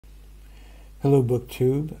Hello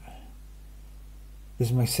BookTube. This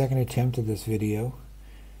is my second attempt at this video.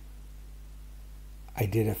 I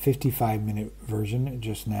did a 55-minute version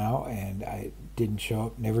just now and I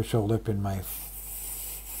never showed up in my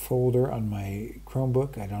folder on my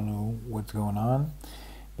Chromebook. I don't know what's going on.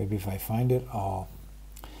 Maybe if I find it, I'll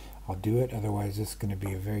do it. Otherwise, it's going to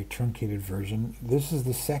be a very truncated version. This is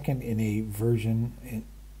the second in a version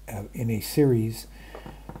in a series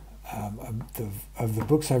of the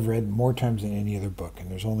books I've read more times than any other book, and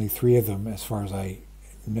there's only 3 of them as far as I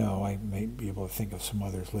know. I may be able to think of some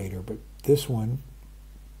others later, but this one,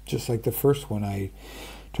 just like the first one I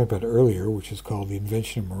talked about earlier, which is called The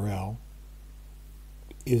Invention of Morale,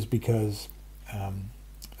 is because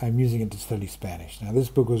I'm using it to study Spanish. Now, this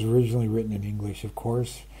book was originally written in English, of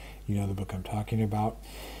course. You know the book I'm talking about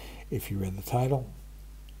if you read the title.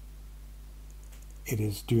 It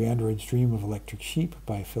is Do Androids Dream of Electric Sheep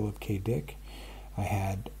by Philip K. Dick. I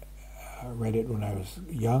had read it when I was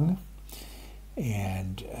young,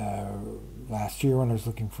 and last year when I was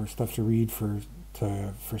looking for stuff to read for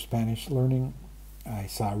Spanish learning, I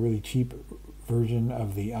saw a really cheap version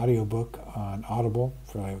of the audiobook on Audible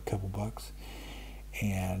for like a couple bucks,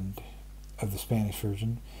 and of the Spanish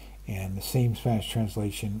version, and the same Spanish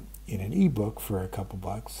translation in an ebook for a couple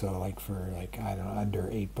bucks. So like for I don't know, under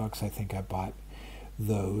 $8 I think I bought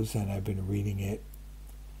those, and I've been reading it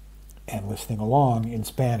and listening along in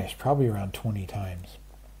Spanish probably around 20 times.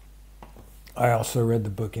 I also read the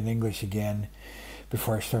book in English again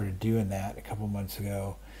before I started doing that a couple months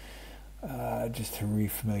ago, just to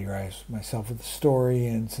refamiliarize myself with the story.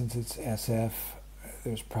 And since it's SF,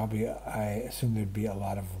 there's probably, I assume there'd be a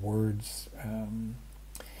lot of words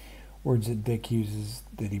that Dick uses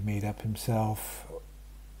that he made up himself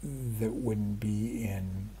that wouldn't be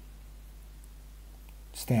in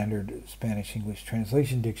standard Spanish-English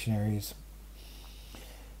translation dictionaries,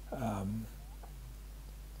 and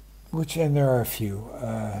there are a few.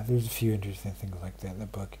 There's a few interesting things like that in the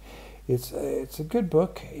book. It's a good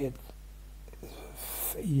book.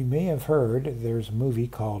 You may have heard there's a movie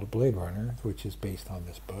called Bladerunner, which is based on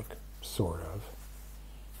this book, sort of.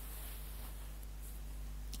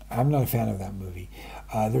 I'm not a fan of that movie.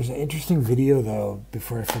 There's an interesting video, though,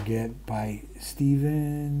 before I forget, by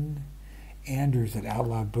Stephen Anders at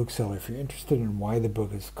Outlaw Bookseller. If you're interested in why the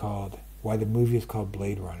movie is called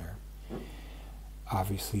Bladerunner,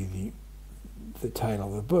 obviously the title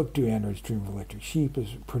of the book, Do Androids Dream of Electric Sheep,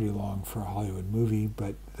 is pretty long for a Hollywood movie,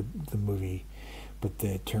 but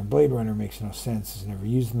the term Blade Runner makes no sense. It's never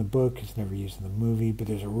used in the book, it's never used in the movie, but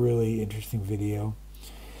there's a really interesting video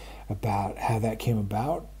about how that came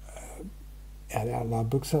about at Outlaw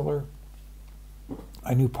Bookseller.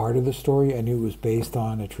 I knew part of the story. I knew it was based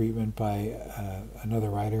on a treatment by another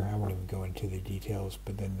writer. I won't even go into the details,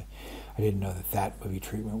 but then I didn't know that movie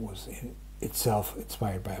treatment was in itself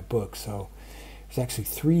inspired by a book. So there's actually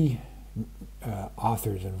 3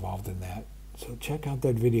 authors involved in that. So check out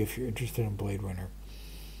that video if you're interested in Blade Runner.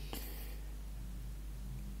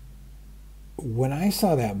 When I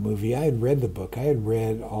saw that movie, I had read the book. I had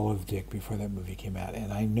read all of Dick before that movie came out,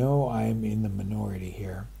 and I know I'm in the minority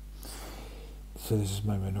here. So this is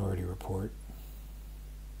my minority report.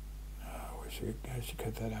 I should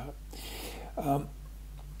cut that out.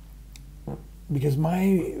 Because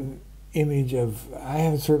my image of, I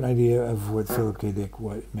have a certain idea of what Philip K. Dick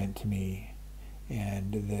meant to me,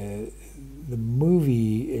 and the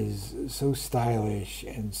movie is so stylish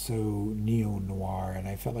and so neo-noir, and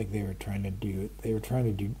I felt like they were trying to do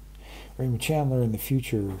Raymond Chandler in the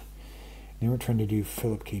future. They were trying to do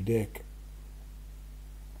Philip K. Dick.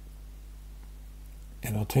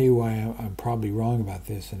 And I'll tell you why I'm probably wrong about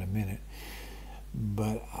this in a minute.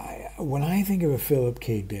 But when I think of a Philip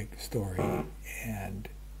K. Dick story, and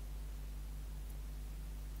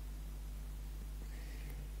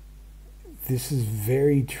this is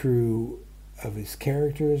very true of his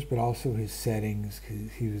characters, but also his settings,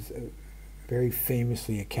 because he was very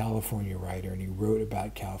famously a California writer, and he wrote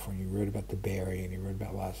about California, he wrote about the Bay Area, and he wrote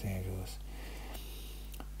about Los Angeles.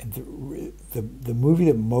 And the movie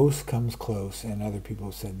that most comes close, and other people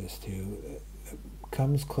have said this too,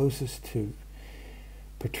 comes closest to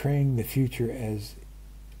portraying the future as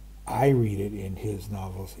I read it in his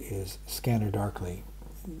novels is Scanner Darkly,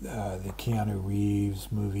 the Keanu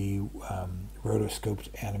Reeves movie, rotoscoped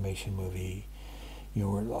animation movie,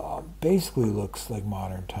 where it basically looks like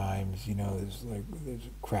modern times. There's a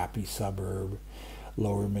crappy suburb,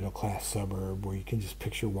 lower middle class suburb, where you can just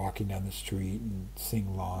picture walking down the street and seeing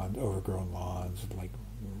overgrown lawns, like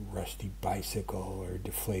rusty bicycle or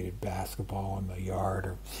deflated basketball in the yard,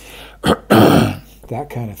 or that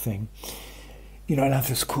kind of thing. you know, not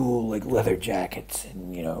this cool like leather jackets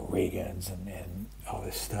and, you know, ray guns and all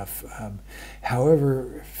this stuff.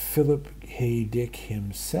 However, Philip K. Dick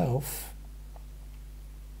himself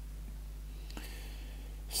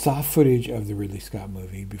saw footage of the Ridley Scott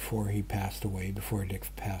movie before he passed away, before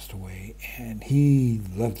Dick passed away, and he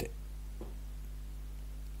loved it.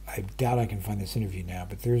 I doubt I can find this interview now,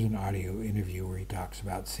 but there's an audio interview where he talks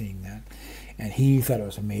about seeing that, and he thought it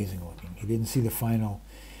was amazing looking. He didn't see the final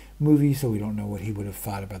movie, so we don't know what he would have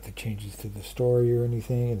thought about the changes to the story or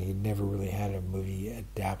anything, and he'd never really had a movie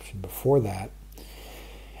adaptation before that.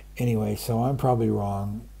 Anyway, so I'm probably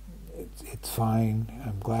wrong. It's fine.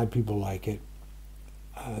 I'm glad people like it.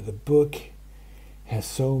 The book has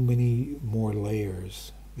so many more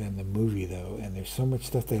layers than the movie, though, and there's so much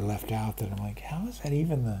stuff they left out that I'm like, how is that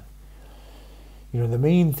even the, you know, the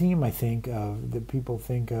main theme I think of that people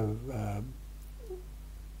think of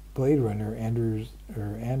Bladerunner,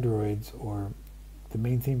 androids, or the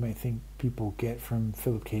main theme I think people get from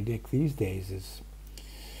Philip K. Dick these days is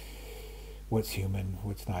what's human,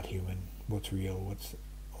 what's not human, what's real, what's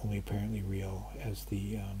only apparently real, as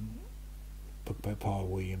the book by Paul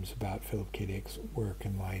Williams about Philip K. Dick's work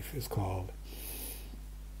and life is called.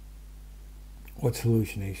 What's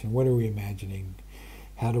hallucination? What are we imagining?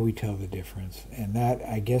 How do we tell the difference? And that,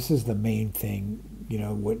 I guess, is the main thing. You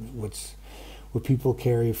know, what people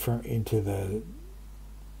carry from into the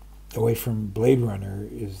away from Blade Runner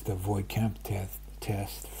is the Void Camp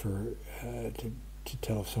test for to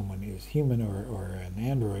tell if someone is human or an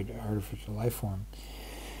android, artificial life form,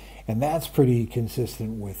 and that's pretty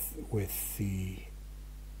consistent with the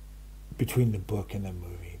between the book and the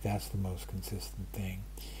movie. That's the most consistent thing.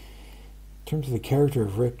 In terms of the character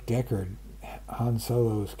of Rick Deckard, Han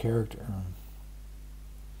Solo's character,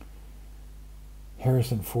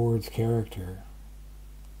 Harrison Ford's character,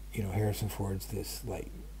 you know, Harrison Ford's this, like,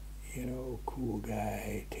 you know, cool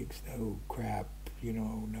guy, takes no crap, you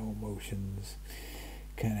know, no emotions,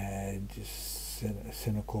 kind of just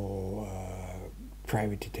cynical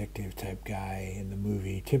private detective type guy in the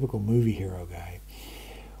movie, typical movie hero guy,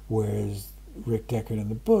 whereas Rick Deckard in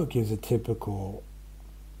the book is a typical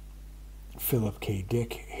Philip K.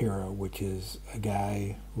 Dick hero, which is a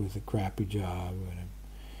guy with a crappy job and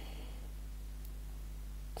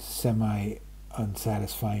a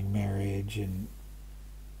semi-unsatisfying marriage and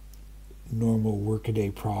normal workaday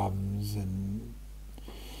problems, and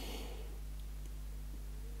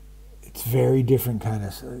it's very different kind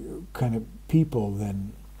of people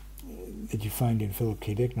than that you find in Philip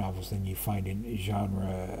K. Dick novels than you find in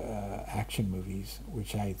genre action movies,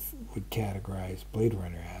 which I would categorize Blade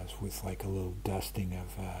Runner as, with like a little dusting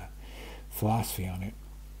of philosophy on it.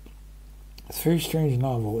 It's a very strange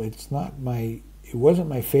novel. It wasn't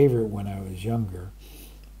my favorite when I was younger.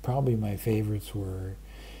 Probably my favorites were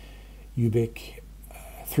Ubik,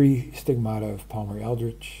 Three Stigmata of Palmer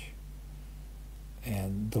Eldritch,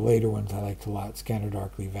 and the later ones I liked a lot, Scanner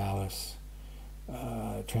Darkly Valis,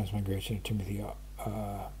 Transmigration of Timothy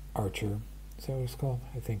Archer. Is that what it's called?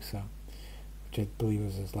 I think so. Which I believe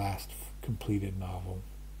was his last completed novel,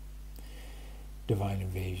 Divine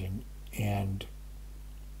Invasion.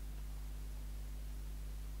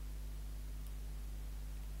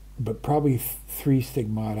 But probably Three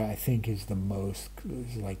Stigmata, I think, is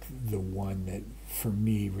like the one that for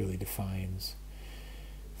me really defines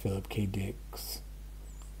Philip K. Dick's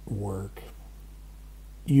work.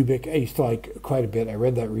 Ubik, I used to like quite a bit. I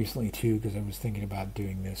read that recently too because I was thinking about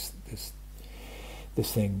doing this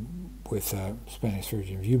thing with Spanish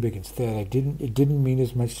version of Ubik instead. It didn't mean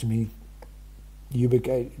as much to me.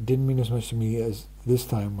 Ubik didn't mean as much to me as this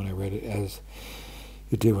time when I read it as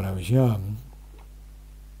it did when I was young.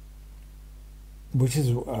 Which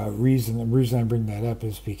is a reason. The reason I bring that up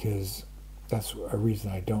is because that's a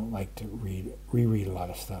reason I don't like to reread a lot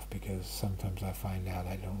of stuff, because sometimes I find out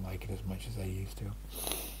I don't like it as much as I used to.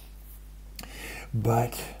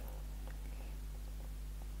 But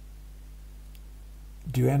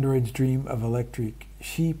Do Androids Dream of Electric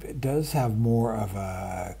Sheep? It does have more of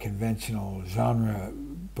a conventional genre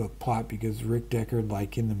book plot, because Rick Deckard,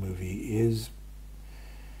 like in the movie, is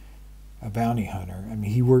a bounty hunter. I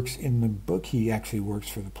mean, he works in the book, he actually works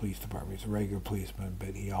for the police department. He's a regular policeman,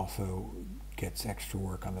 but he also gets extra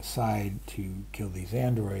work on the side to kill these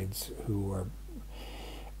androids who are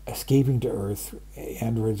escaping to Earth.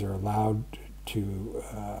 Androids are allowed to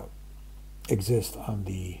exist on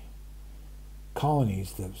the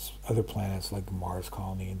colonies, the other planets like Mars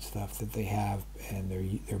colony and stuff that they have, and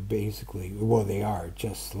they're basically, well, they are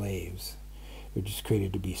just slaves. They're just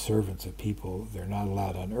created to be servants of people. They're not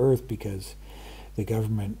allowed on Earth because the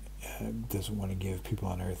government doesn't want to give people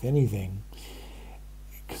on Earth anything,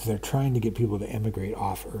 because they're trying to get people to emigrate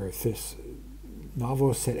off Earth. This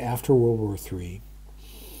novel is set after World War III,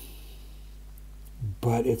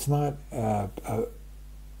 but it's not a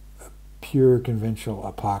pure conventional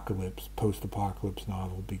apocalypse, post-apocalypse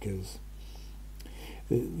novel, because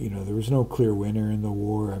there was no clear winner in the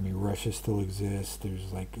war. I mean, Russia still exists.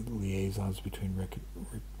 There's like liaisons between Rick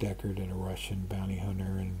Deckard and a Russian bounty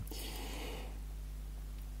hunter, and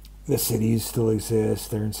the cities still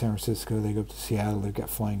exist. They're in San Francisco. They go up to Seattle. They've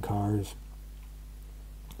got flying cars.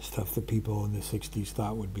 Stuff that people in the '60s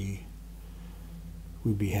thought we'd be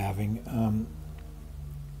having.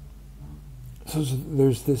 So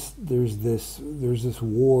there's this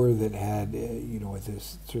war that had with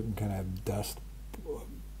this certain kind of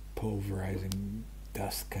pulverizing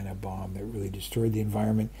dust kind of bomb that really destroyed the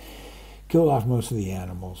environment, killed off most of the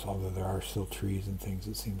animals, although there are still trees and things,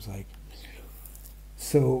 it seems like.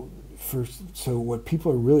 So what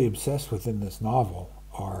people are really obsessed with in this novel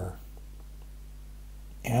are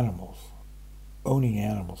animals, owning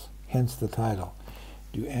animals, hence the title.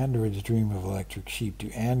 Do androids dream of electric sheep? Do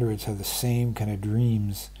androids have the same kind of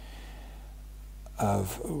dreams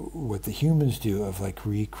of what the humans do, of like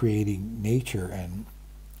recreating nature? And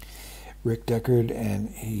Rick Deckard, and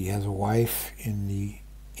he has a wife in the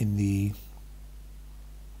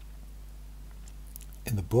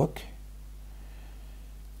book.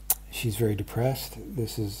 She's very depressed.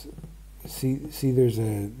 This is there's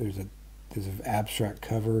an abstract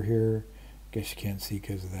cover here. I guess you can't see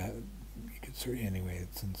because of that. Anyway,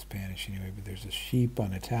 it's in Spanish anyway, but there's a sheep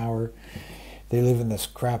on a tower. They live in this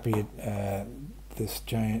crappy, this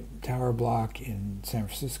giant tower block in San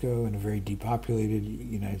Francisco, in a very depopulated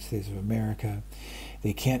United States of America.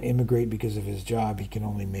 They can't immigrate because of his job. He can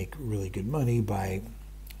only make really good money by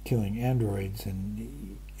killing androids,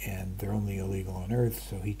 and they're only illegal on Earth,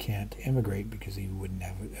 so he can't immigrate because he wouldn't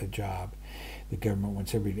have a job. The government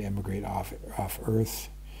wants everybody to immigrate off Earth.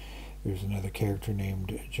 There's another character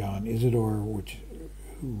named John Isidore,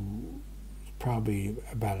 who probably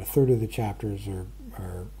about a third of the chapters are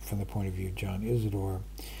from the point of view of John Isidore,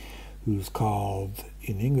 who's called,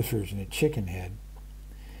 in the English version, a chicken head.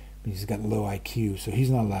 He's got low IQ, so he's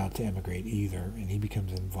not allowed to emigrate either, and he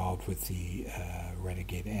becomes involved with the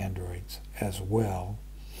renegade androids as well.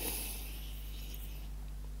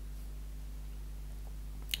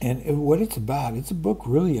 And what it's about, it's a book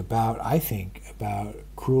really about, I think, about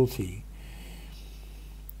cruelty.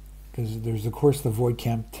 Because there's, of course, the Void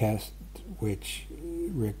Camp test, which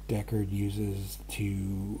Rick Deckard uses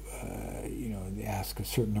to, ask a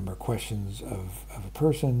certain number of questions of a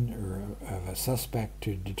person or of a suspect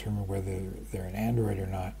to determine whether they're an android or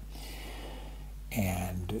not.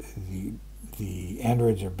 And the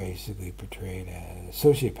androids are basically portrayed as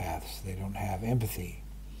sociopaths. They don't have empathy.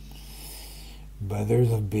 But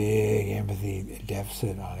there's a big empathy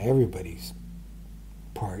deficit on everybody's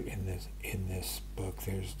part in this book.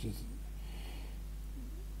 There's just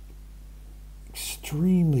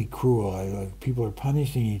extremely cruel. People are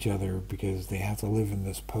punishing each other because they have to live in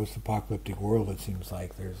this post-apocalyptic world. It seems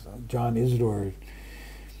like there's John Isidore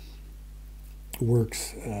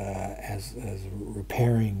works as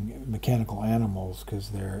repairing mechanical animals, because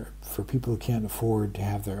they're, for people who can't afford to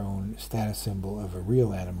have their own status symbol of a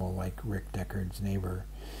real animal, like Rick Deckard's neighbor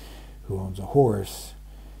who owns a horse.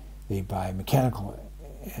 They buy mechanical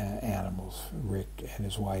animals. Rick and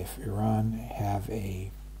his wife Iran have a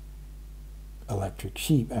electric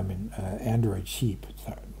sheep. Android sheep. It's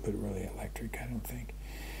not literally electric, I don't think.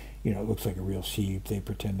 It looks like a real sheep. They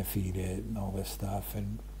pretend to feed it and all this stuff,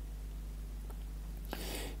 and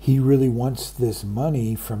he really wants this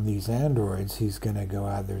money from these androids. He's going to go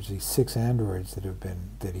out. There's these 6 androids that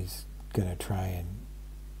he's going to try and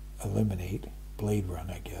eliminate.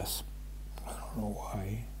 Bladerunner, I guess. I don't know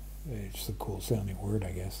why. It's a cool sounding word,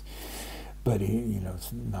 I guess. But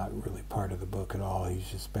it's not really part of the book at all. He's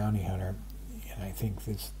just bounty hunter, and I think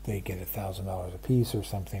they get $1,000 a piece or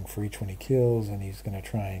something for each one he kills, and he's going to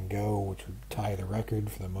try and go, which would tie the record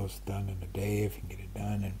for the most done in a day if he can get it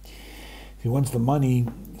done. And he wants the money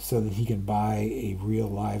so that he can buy a real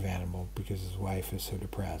live animal, because his wife is so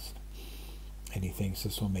depressed. And he thinks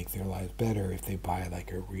this will make their lives better if they buy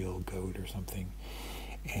like a real goat or something.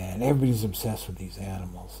 And everybody's obsessed with these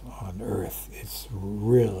animals on Earth. It's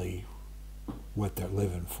really what they're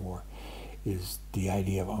living for, is the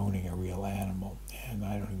idea of owning a real animal. And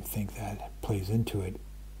I don't even think that plays into it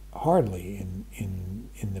hardly in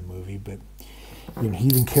the movie, but he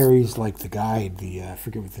even carries like the guide, I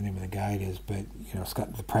forget what the name of the guide is, but it's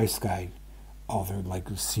got the price guide, all there, like,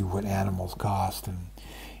 to see what animals cost, and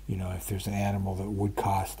if there's an animal that would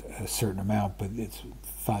cost a certain amount but it's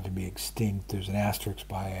thought to be extinct, there's an asterisk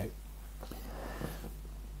by it.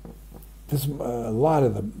 this a lot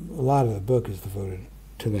of the book is devoted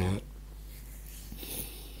to that.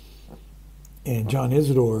 And John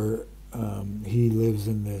Isidore, he lives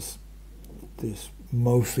in this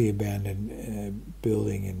mostly abandoned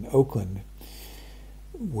building in Oakland,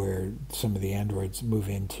 where some of the androids move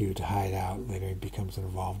into to hide out. Later he becomes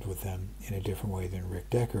involved with them in a different way than Rick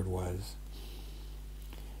Deckard was.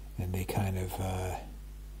 And they kind of,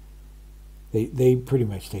 they pretty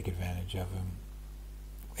much take advantage of him.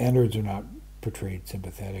 Androids are not portrayed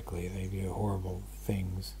sympathetically. They do horrible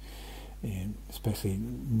things, and especially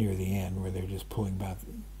near the end, where they're just pulling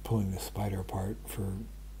the spider apart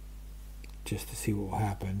just to see what will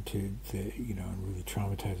happen to and really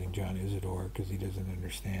traumatizing John Isidore, because he doesn't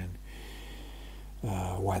understand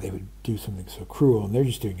why they would do something so cruel, and they're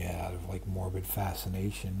just doing it out of like morbid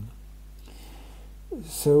fascination.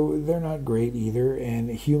 So they're not great either, and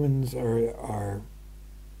humans are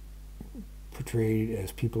portrayed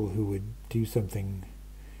as people who would do something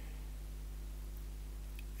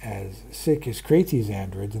as sick as create these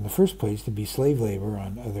androids in the first place to be slave labor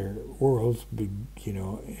on other worlds,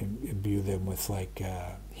 imbue them with like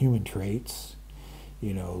human traits.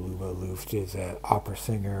 Luba Luft is an opera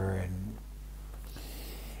singer, and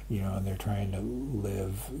and they're trying to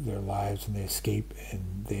live their lives, and they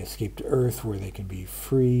escape to Earth, where they can be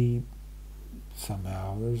free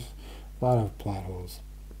somehow. There's a lot of plot holes.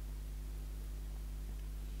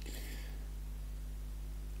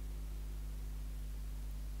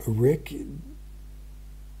 Rick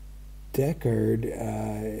Deckard,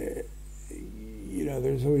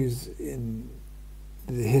 there's always, in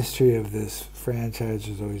the history of this franchise,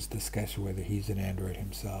 there's always discussion whether he's an android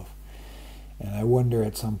himself. And I wonder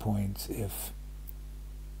at some points if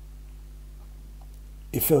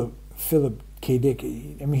Philip K. Dick,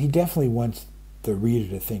 he definitely wants the reader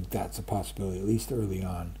to think that's a possibility, at least early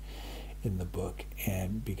on in the book,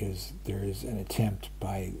 and because there is an attempt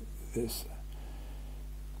by this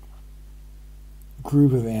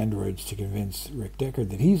group of androids to convince Rick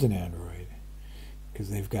Deckard that he's an android,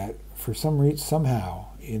 because they've got, for some reason, somehow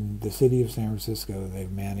in the city of San Francisco, the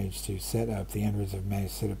androids have managed to set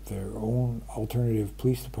up their own alternative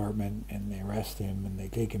police department, and they arrest him and they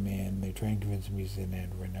take him in, they try and convince him he's an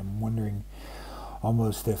android. And I'm wondering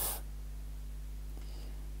almost if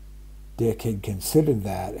Dick had considered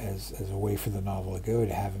that as a way for the novel to go,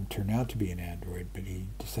 to have him turn out to be an android, but he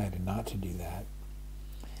decided not to do that.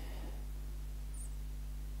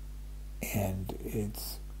 And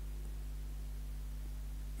it's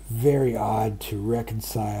very odd to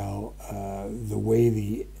reconcile the way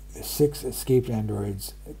the 6 escaped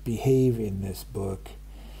androids behave in this book,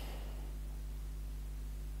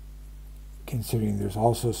 considering there's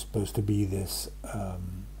also supposed to be this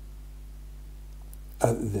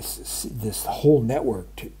this whole network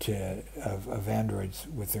of androids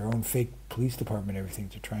with their own fake police department and everything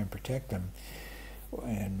to try and protect them.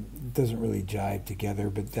 And it doesn't really jive together,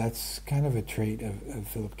 but that's kind of a trait of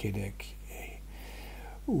Philip K. Dick,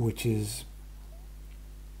 which is,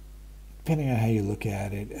 depending on how you look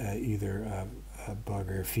at it, either a bug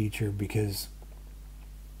or a feature, because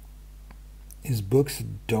his books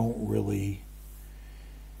don't really,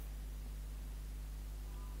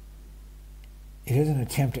 he doesn't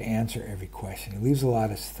attempt to answer every question. He leaves a lot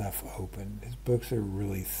of stuff open. His books are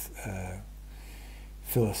really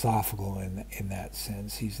philosophical in that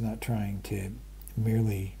sense. He's not trying to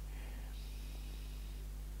merely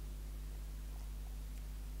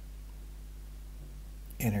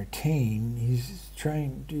entertain. He's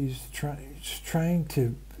trying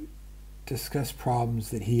to discuss problems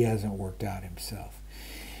that he hasn't worked out himself,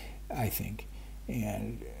 I think,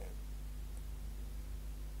 and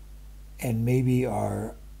maybe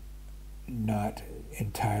are not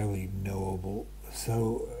entirely knowable.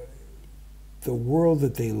 So the world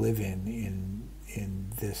that they live in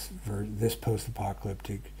this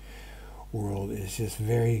post-apocalyptic world is just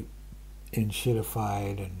very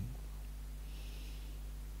enshittified, and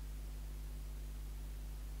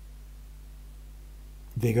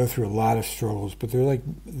they go through a lot of struggles, but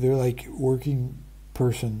they're like working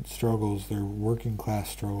person struggles. They're working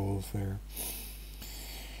class struggles.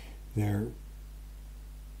 They're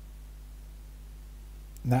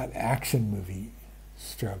not action movie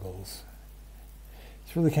struggles.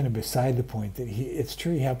 It's really kind of beside the point that it's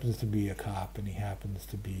true he happens to be a cop, and he happens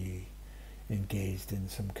to be engaged in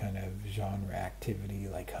some kind of genre activity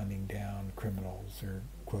like hunting down criminals, or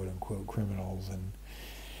quote-unquote criminals, and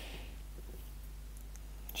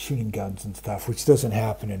shooting guns and stuff, which doesn't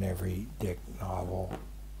happen in every Dick novel.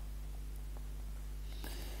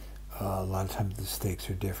 A lot of times the stakes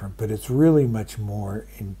are different, but it's really much more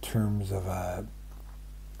in terms of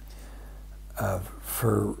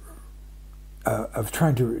for of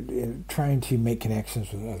trying to make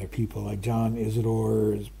connections with other people. Like John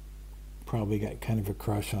Isidore has probably got kind of a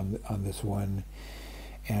crush on this one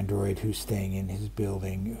android who's staying in his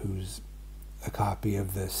building, who's a copy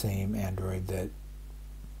of the same android that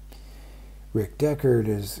Rick Deckard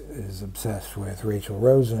is obsessed with. Rachel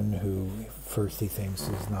Rosen, who first he thinks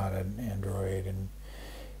is not an android and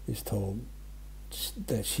is told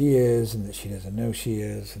that she is, and that she doesn't know she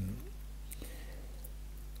is,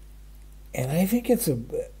 and I think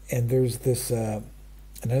and there's this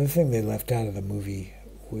another thing they left out of the movie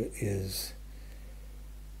is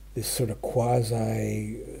this sort of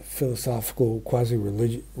quasi-philosophical,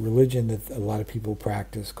 quasi-religion that a lot of people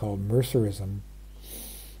practice called Mercerism,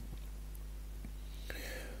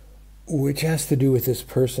 which has to do with this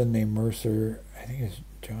person named Mercer, I think it's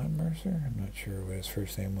John Mercer, I'm not sure what his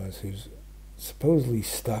first name was, who's supposedly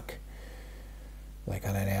stuck like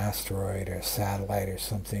on an asteroid or a satellite or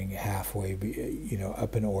something halfway,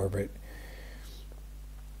 up in orbit,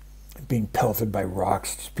 being pelted by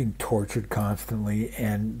rocks, just being tortured constantly,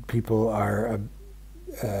 and people are,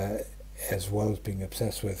 as well as being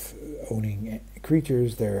obsessed with owning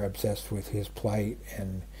creatures, they're obsessed with his plight,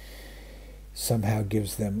 and somehow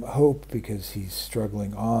gives them hope because he's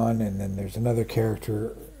struggling on. And then there's another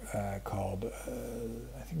character called,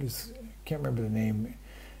 I think I can't remember the name,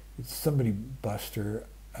 it's somebody Buster,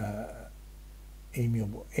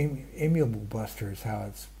 amiable Buster is how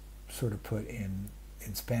it's sort of put in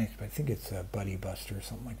Spanish, but I think it's Buddy Buster or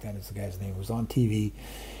something like that is the guy's name. It was on TV.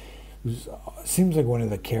 Seems like one of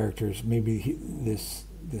the characters, maybe this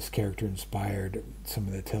character inspired some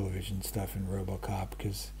of the television stuff in RoboCop,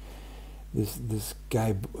 because this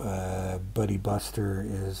guy, Buddy Buster,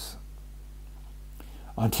 is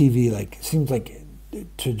on TV, like, seems like,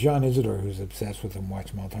 to John Isidore, who's obsessed with him,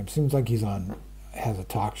 watch him all the time, seems like has a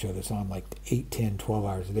talk show that's on like 8, 10, 12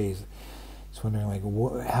 hours a day. Just wondering, like,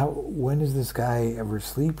 when does this guy ever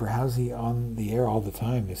sleep, or how's he on the air all the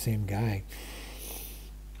time, the same guy,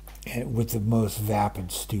 and with the most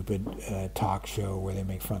vapid, stupid talk show where they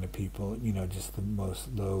make fun of people, just the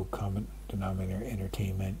most low common denominator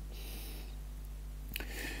entertainment,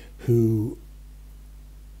 who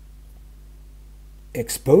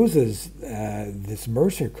exposes this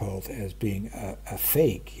Mercer cult as being a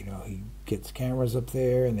fake. He gets cameras up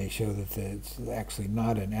there and they show that it's actually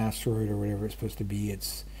not an asteroid or whatever it's supposed to be.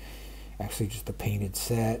 It's actually just a painted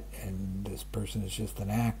set, and this person is just an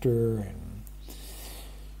actor.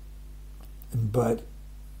 But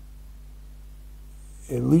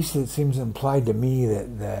at least it seems implied to me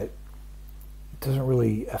that it doesn't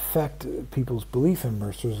really affect people's belief in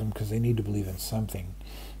Mercerism, because they need to believe in something,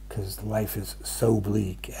 because life is so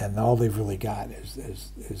bleak, and all they've really got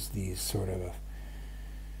is these sort of,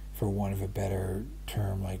 for want of a better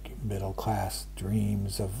term, like middle class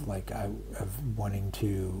dreams of wanting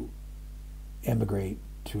to emigrate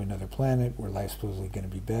to another planet where life's supposedly going to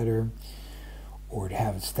be better, or to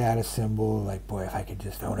have a status symbol, like, boy, if I could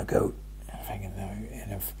just own a goat, if I could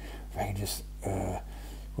just,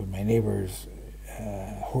 when my neighbor's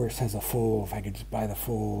horse has a foal, if I could just buy the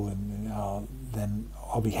foal, and then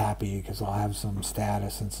I'll be happy because I'll have some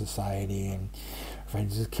status in society. And if I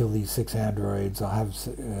just kill these 6 androids, I'll have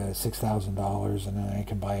 $6,000, and then I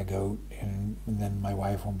can buy a goat, and then my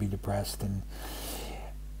wife won't be depressed. And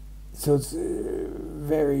so it's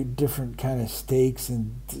very different kind of stakes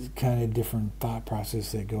and kind of different thought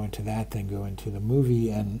process that go into that than go into the movie,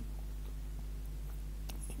 and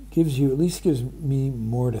at least gives me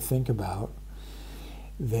more to think about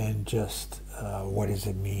than just what does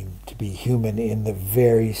it mean to be human in the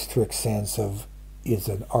very strict sense of, is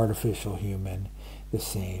an artificial human the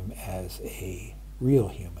same as a real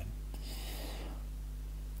human?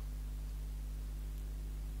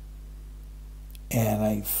 And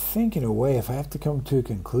I think, in a way, if I have to come to a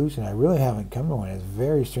conclusion, I really haven't come to one. It's a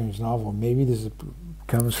very strange novel. Maybe this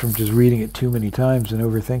comes from just reading it too many times and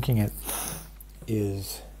overthinking it.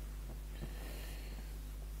 Is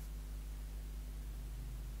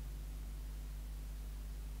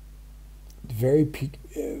very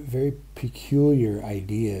peculiar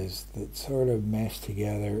ideas that sort of mesh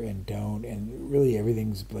together and don't, and really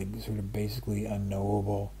everything's like sort of basically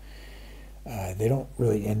unknowable. They don't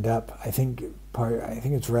really end up. I think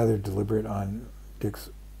it's rather deliberate on Dick's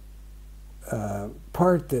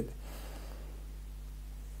part, that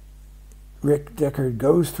Rick Deckard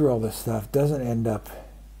goes through all this stuff, doesn't end up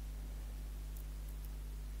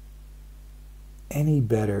any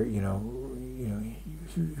better. He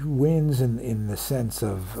wins in the sense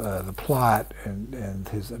of the plot and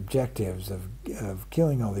his objectives of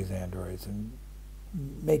killing all these androids and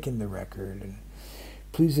making the record and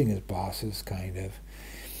pleasing his bosses, kind of.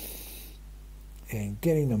 and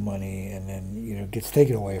getting the money, and then gets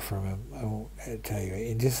taken away from him. I won't tell you.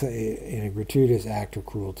 And just in a gratuitous act of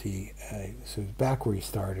cruelty. So back where he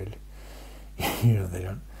started, they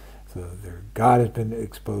don't. So their God has been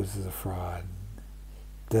exposed as a fraud.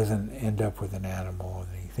 Doesn't end up with an animal,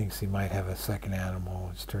 and he thinks he might have a second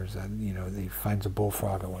animal. It turns out, he finds a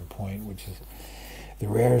bullfrog at one point, which is the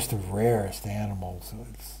rarest of rarest animals. So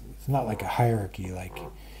it's not like a hierarchy, like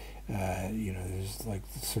there's like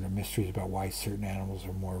sort of mysteries about why certain animals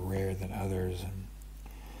are more rare than others,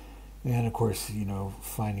 and of course,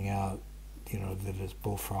 finding out, that this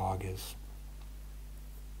bullfrog is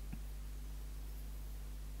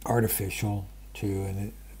artificial too, and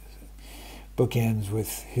it bookends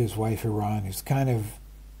with his wife Iran, who's kind of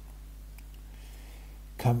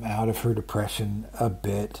come out of her depression a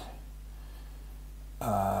bit.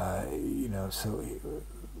 So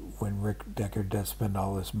when Rick Decker does spend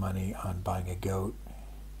all this money on buying a goat,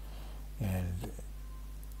 and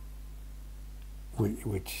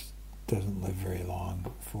which doesn't live very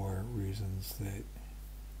long for reasons that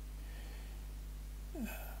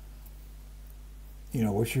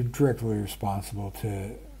which are directly responsible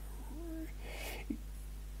to,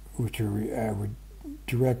 which are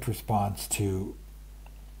direct response to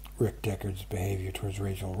Rick Decker's behavior towards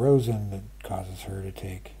Rachel Rosen that causes her to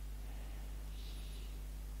take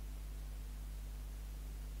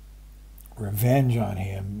revenge on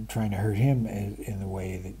him, trying to hurt him in the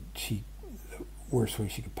way that the worst way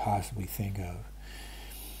she could possibly think of,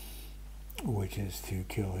 which is to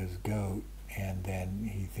kill his goat. And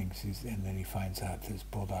then he finds out this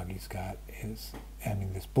bulldog he's got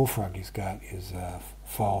this bullfrog he's got is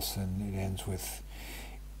false, and it ends with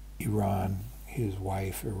Iran, his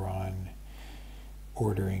wife Iran,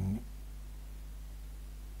 ordering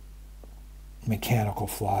mechanical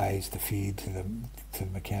flies to feed to the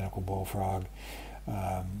mechanical bullfrog,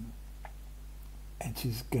 and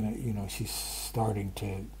she's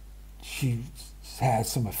she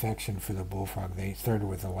has some affection for the bullfrog. They started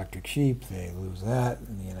with electric sheep, they lose that,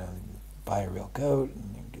 and buy a real goat,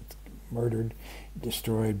 and it gets murdered,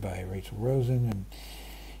 destroyed by Rachel Rosen, and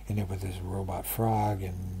end up with this robot frog,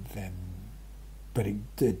 but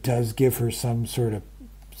it does give her some sort of,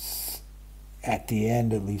 at the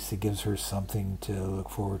end at least, it gives her something to look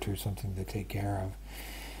forward to, something to take care of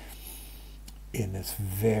in this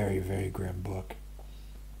very, very grim book.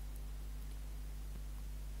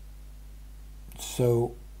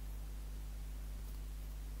 So,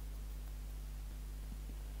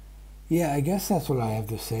 yeah, I guess that's what I have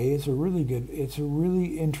to say. It's a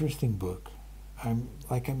really interesting book.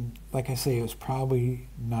 Like I say, it was probably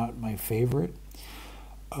not my favorite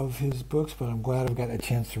of his books, but I'm glad I've got a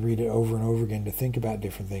chance to read it over and over again to think about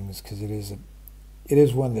different things, because it is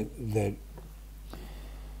one that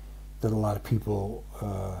a lot of people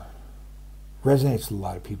resonates with a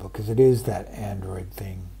lot of people, because it is that android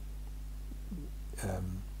thing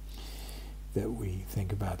that we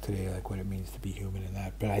think about today, like what it means to be human and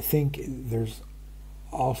that. But I think there's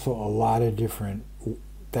also a lot of different,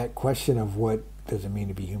 that question of what does it mean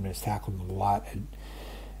to be human is tackled in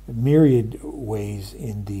a myriad ways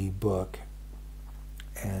in the book,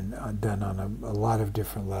 and done on a lot of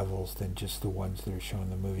different levels than just the ones that are shown in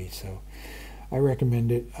the movie. So I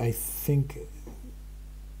recommend it. I think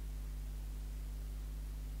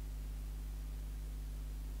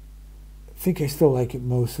I still like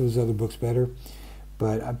most of those other books better,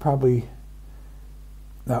 but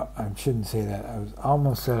no, I shouldn't say that. I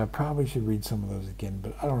almost said I probably should read some of those again,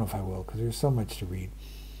 but I don't know if I will, because there's so much to read.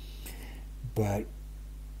 But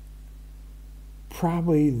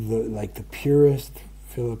probably the purest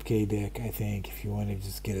Philip K. Dick, I think, if you want to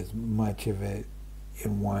just get as much of it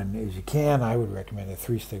in one as you can, I would recommend the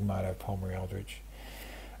Three Stigmata of Palmer Eldritch.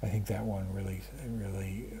 I think that one really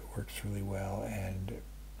works really well, and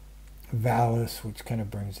Valis, which kind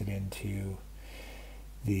of brings it into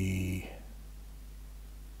the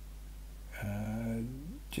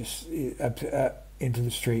into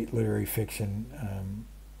the straight literary fiction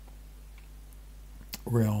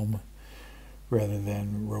realm, rather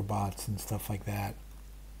than robots and stuff like that.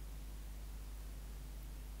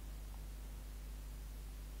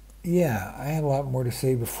 Yeah, I had a lot more to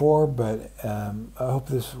say before, but I hope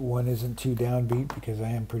this one isn't too downbeat, because I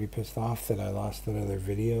am pretty pissed off that I lost that other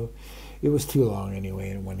video. It was too long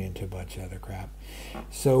anyway, and it went into a bunch of other crap.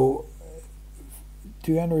 So,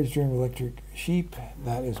 Do Androids Dream of Electric Sheep?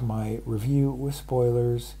 That is my review with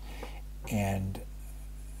spoilers, and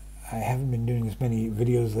I haven't been doing as many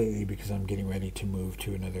videos lately because I'm getting ready to move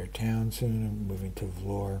to another town soon. I'm moving to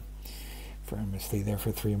Vlore. I'm going to stay there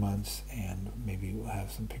for 3 months, and maybe we'll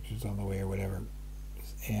have some pictures on the way or whatever.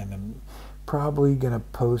 And I'm probably going to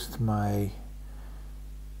post my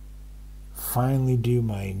finally do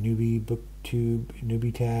my newbie booktube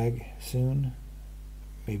newbie tag soon.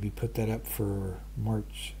 Maybe put that up for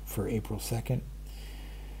April 2nd.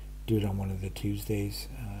 Do it on one of the Tuesdays.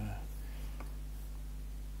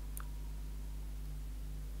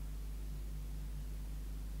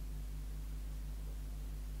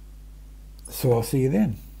 So I'll see you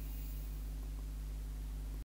then.